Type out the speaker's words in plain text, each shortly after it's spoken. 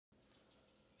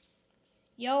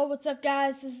Yo, what's up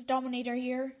guys? This is Dominator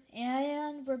here,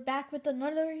 and we're back with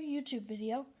another YouTube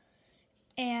video.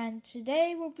 And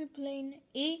today we'll be playing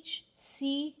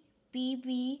HCBB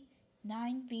 9v9.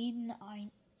 Oh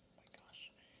my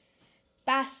gosh.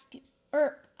 Basketball.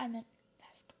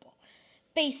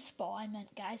 Baseball, I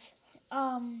meant, guys.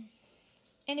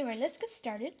 Anyway, let's get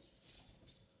started.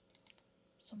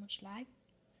 So much lag.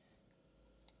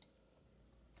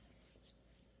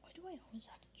 Why do I always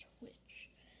have Twitch?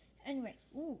 Anyway,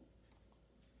 ooh,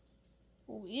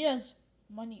 he has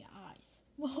money eyes.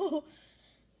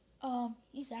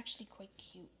 He's actually quite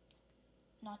cute,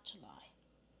 not to lie.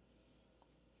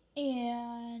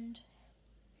 And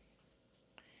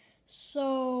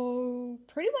so,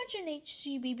 pretty much in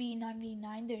HCBB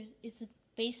 9v9, it's a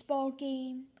baseball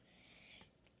game.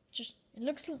 It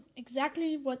looks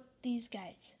exactly what these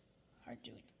guys are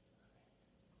doing.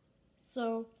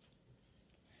 So,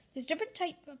 there's different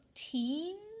type of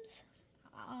teams.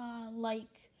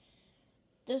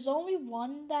 There's only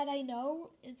one that I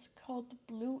know. It's called the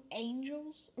Blue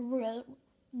Angels.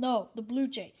 No, the Blue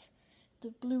Jays. The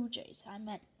Blue Jays. I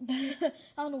meant. I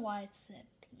don't know why it said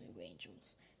Blue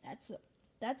Angels. That's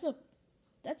a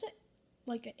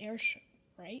like an airship,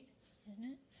 right?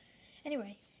 Isn't it?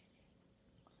 Anyway,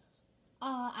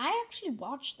 I actually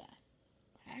watched that.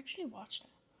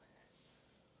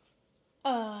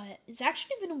 It's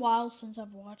actually been a while since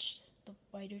I've watched the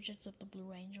fighter jets of the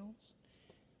Blue Angels.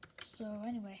 So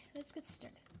anyway, let's get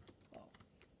started. Oh,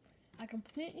 I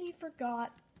completely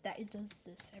forgot that it does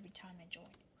this every time I join.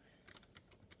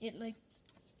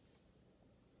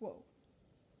 Whoa.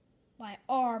 My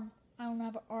arm, I don't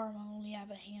have an arm, I only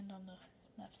have a hand on the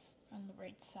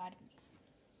right side of me.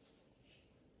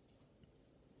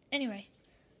 Anyway,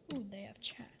 ooh, they have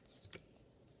chats.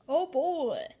 Oh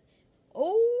boy.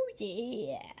 Oh,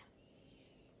 yeah.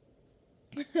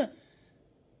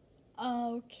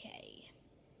 Okay.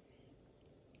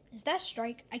 Is that a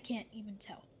strike? I can't even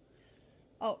tell.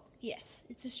 Oh, yes,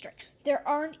 it's a strike. There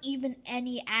aren't even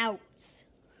any outs.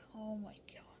 Oh, my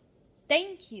God.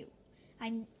 Thank you.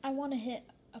 I want to hit,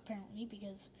 apparently,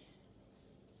 because...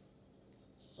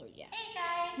 So, yeah. Hey,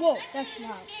 guys. Whoa, that's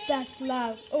loud. That's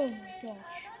loud. Oh, my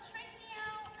gosh.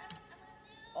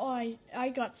 Oh, I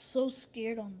got so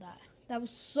scared on that. That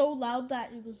was so loud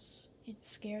that it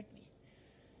scared me.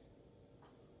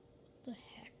 What the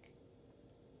heck?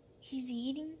 He's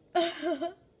eating?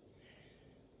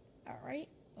 Alright.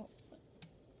 Oh.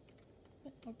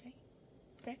 Okay.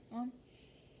 Okay.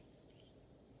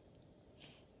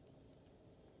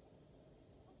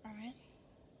 Alright.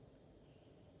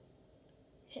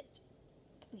 Hit.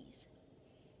 Please.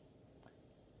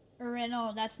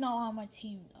 No, that's not on my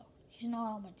team, though. He's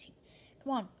not on my team.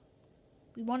 Come on.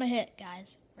 We want to hit,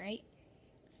 guys, right?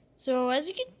 So, as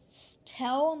you can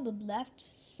tell on the left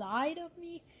side of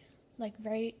me, like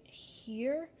right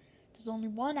here, there's only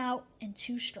one out and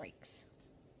 2 strikes.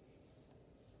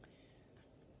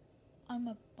 I'm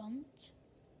a bunt.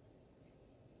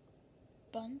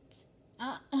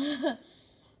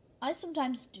 I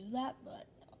sometimes do that, but,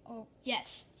 oh,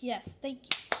 yes, thank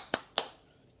you.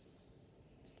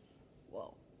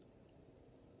 Whoa.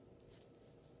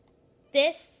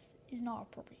 This is not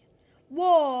appropriate.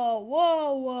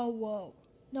 Whoa.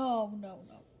 No.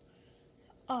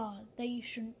 They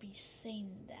shouldn't be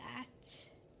saying that.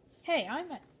 Hey, I'm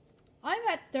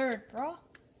at third, bro.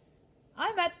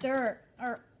 I'm at third,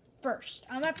 or first.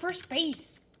 I'm at first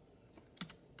base.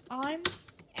 I'm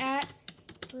at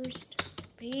first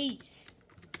base.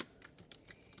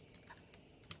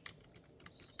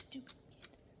 Stupid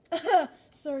kid.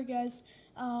 Sorry, guys.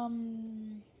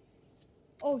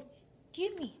 Oh,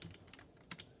 give me.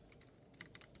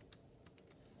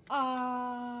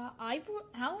 I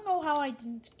don't know how I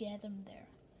didn't get him there.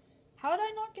 How did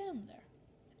I not get him there?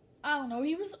 I don't know.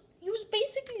 He was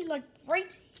basically like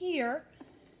right here,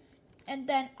 and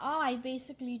then I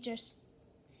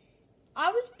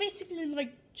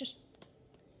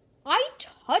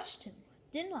touched him,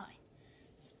 didn't I?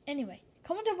 Anyway,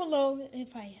 comment down below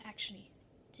if I actually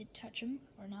did touch him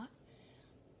or not.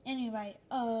 Anyway,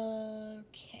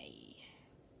 okay.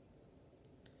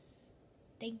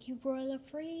 Thank you for the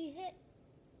free hit.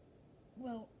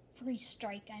 Well, free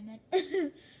strike, I meant.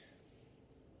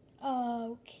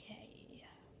 Okay.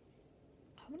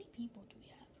 How many people do we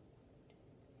have?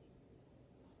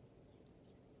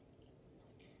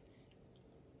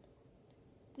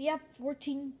 We have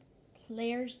 14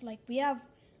 players. We have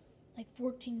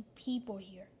 14 people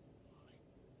here.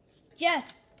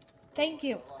 Yes. Thank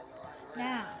you.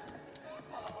 Now,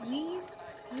 we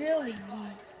really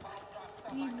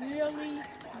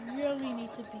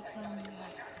need to become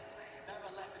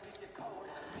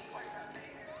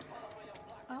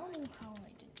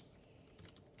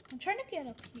trying to get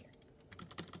up here.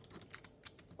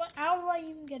 What? How do I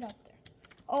even get up there?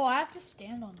 Oh, I have to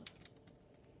stand on them.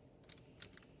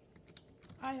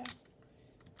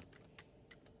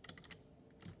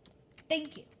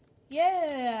 Thank you.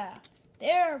 Yeah.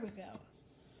 There we go.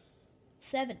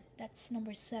 7. That's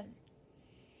number 7.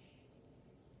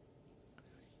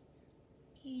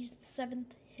 He's the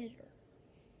 7th hitter.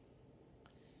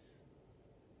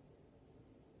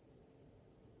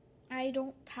 I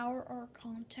don't power or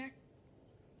contact.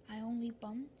 I only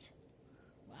bunt.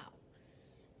 Wow.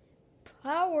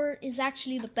 Power is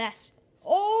actually the best.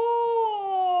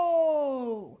 Oh!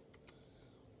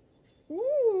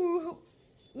 Ooh.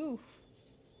 Ooh.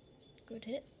 Good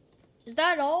hit. Is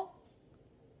that all?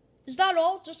 Is that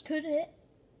all? Just good hit?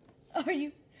 Are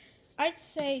you? I'd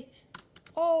say,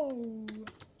 oh,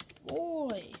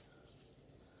 boy.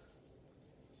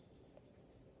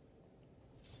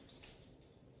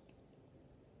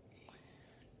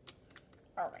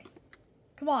 Alright.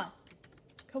 Come on.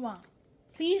 Come on.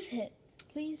 Please hit.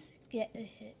 Please get a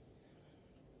hit.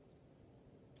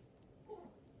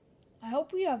 I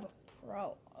hope we have a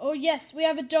pro. Oh, yes, we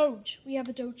have a Doge. We have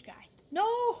a Doge guy.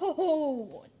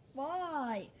 No!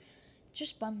 Why?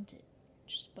 Just bunt it.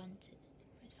 Just bunt it.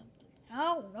 Or something.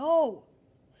 Oh, no.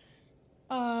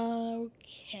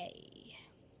 Okay.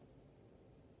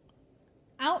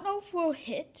 I don't know if we'll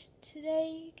hit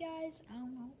today, guys. I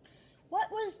don't know. What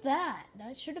was that?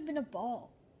 That should have been a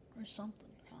ball or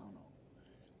something. I don't know.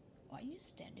 Why are you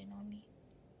standing on me?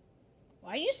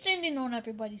 Why are you standing on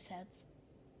everybody's heads?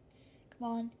 Come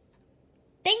on.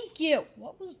 Thank you.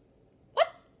 What?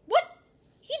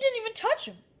 He didn't even touch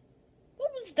him.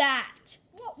 What was that?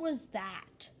 What was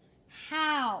that?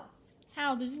 How?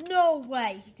 There's no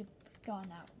way he could have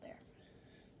gone out there.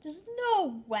 There's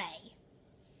no way.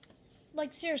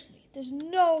 Like, seriously, there's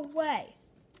no way.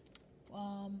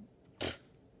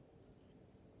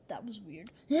 That was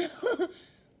weird.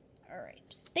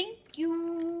 Alright. Thank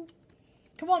you.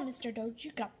 Come on, Mr. Doge.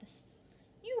 You got this.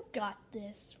 You got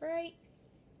this, right?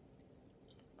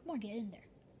 Come on, get in there.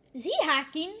 Is he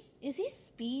hacking? Is he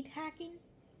speed hacking?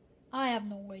 I have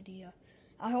no idea.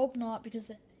 I hope not,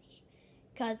 because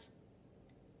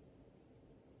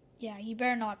yeah, he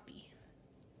better not be.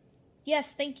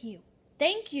 Yes, thank you.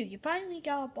 Thank you. You finally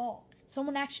got a ball.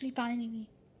 Someone actually finally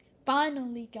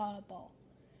got a ball.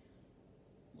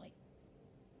 Like,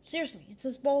 seriously, it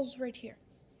says balls right here.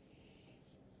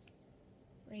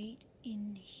 Right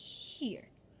in here.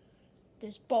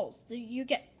 There's balls. You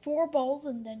get 4 balls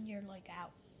and then you're like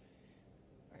out.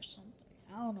 Or something.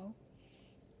 I don't know.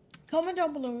 Comment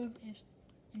down below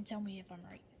and tell me if I'm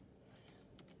right.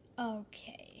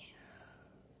 Okay.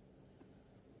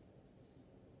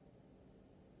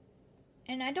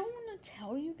 And I don't want to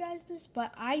tell you guys this,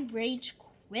 but I rage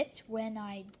quit when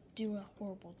I do a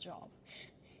horrible job.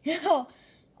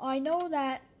 I know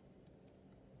that,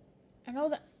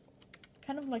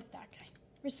 kind of like that guy.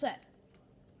 Reset.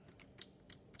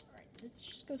 Alright, let's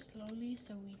just go slowly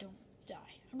so we don't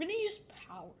die. I'm going to use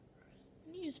power.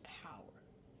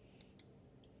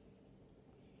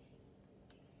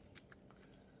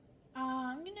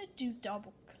 I'm going to do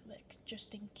double click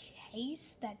just in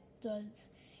case that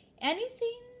does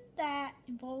anything that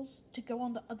involves to go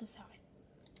on the other side.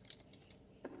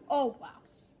 Oh, wow.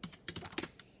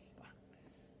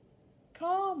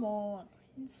 Come on.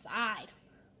 Inside.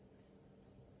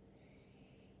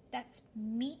 That's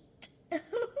meat.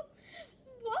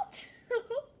 What?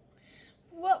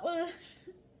 What was...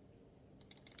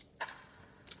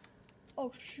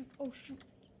 Oh, shoot.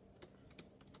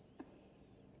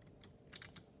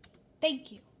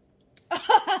 Thank you.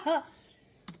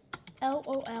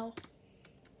 LOL.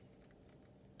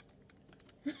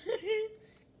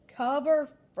 Cover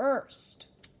first.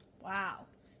 Wow.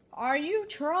 Are you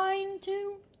trying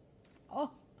to?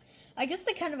 Oh, I guess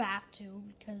they kind of have to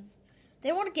because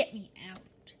they want to get me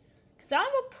out. Because I'm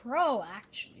a pro,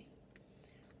 actually.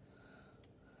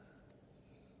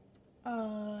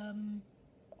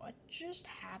 What just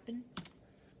happened?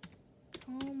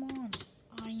 Come on.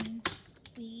 I'm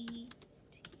waiting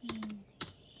here.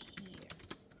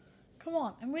 Come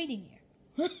on, I'm waiting here.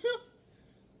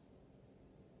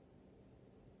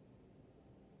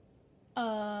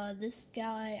 This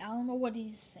guy, I don't know what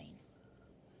he's saying.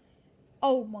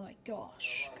 Oh my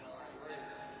gosh.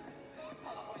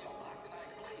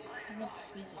 I love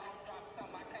this music.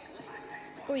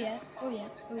 Oh yeah.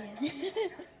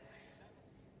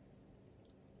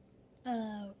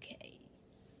 Okay.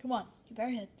 Come on, you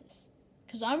better hit this.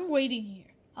 Because I'm waiting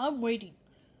here. I'm waiting.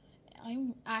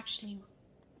 I'm actually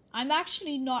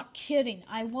not kidding.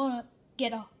 I want to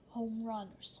get a home run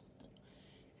or something.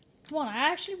 Come on, I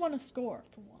actually want to score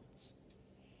for once.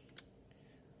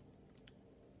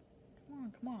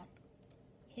 Come on.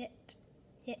 Hit.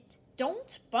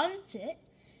 Don't bunt it.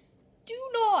 Do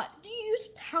not use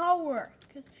power.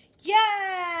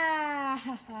 Yeah!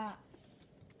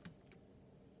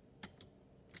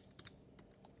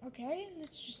 Okay,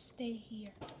 let's just stay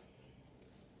here.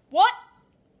 What?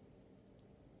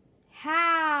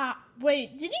 How?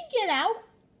 Wait, did he get out?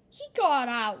 He got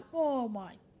out. Oh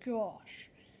my gosh.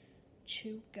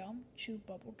 Chew gum. Chew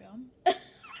bubble gum.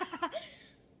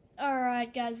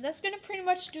 Alright, guys. That's going to pretty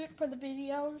much do it for the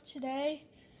video today.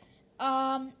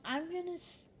 I'm going to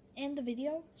end the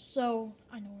video. So,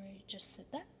 I know where you just said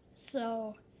that.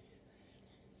 So,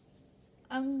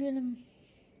 I'm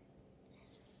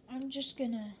just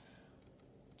going to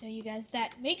tell you guys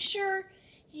that. Make sure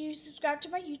you subscribe to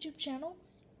my YouTube channel.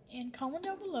 And comment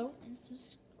down below and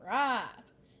subscribe.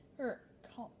 Or,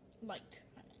 like.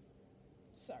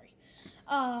 Sorry.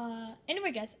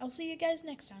 Anyway, guys, I'll see you guys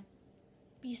next time.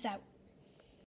 Peace out.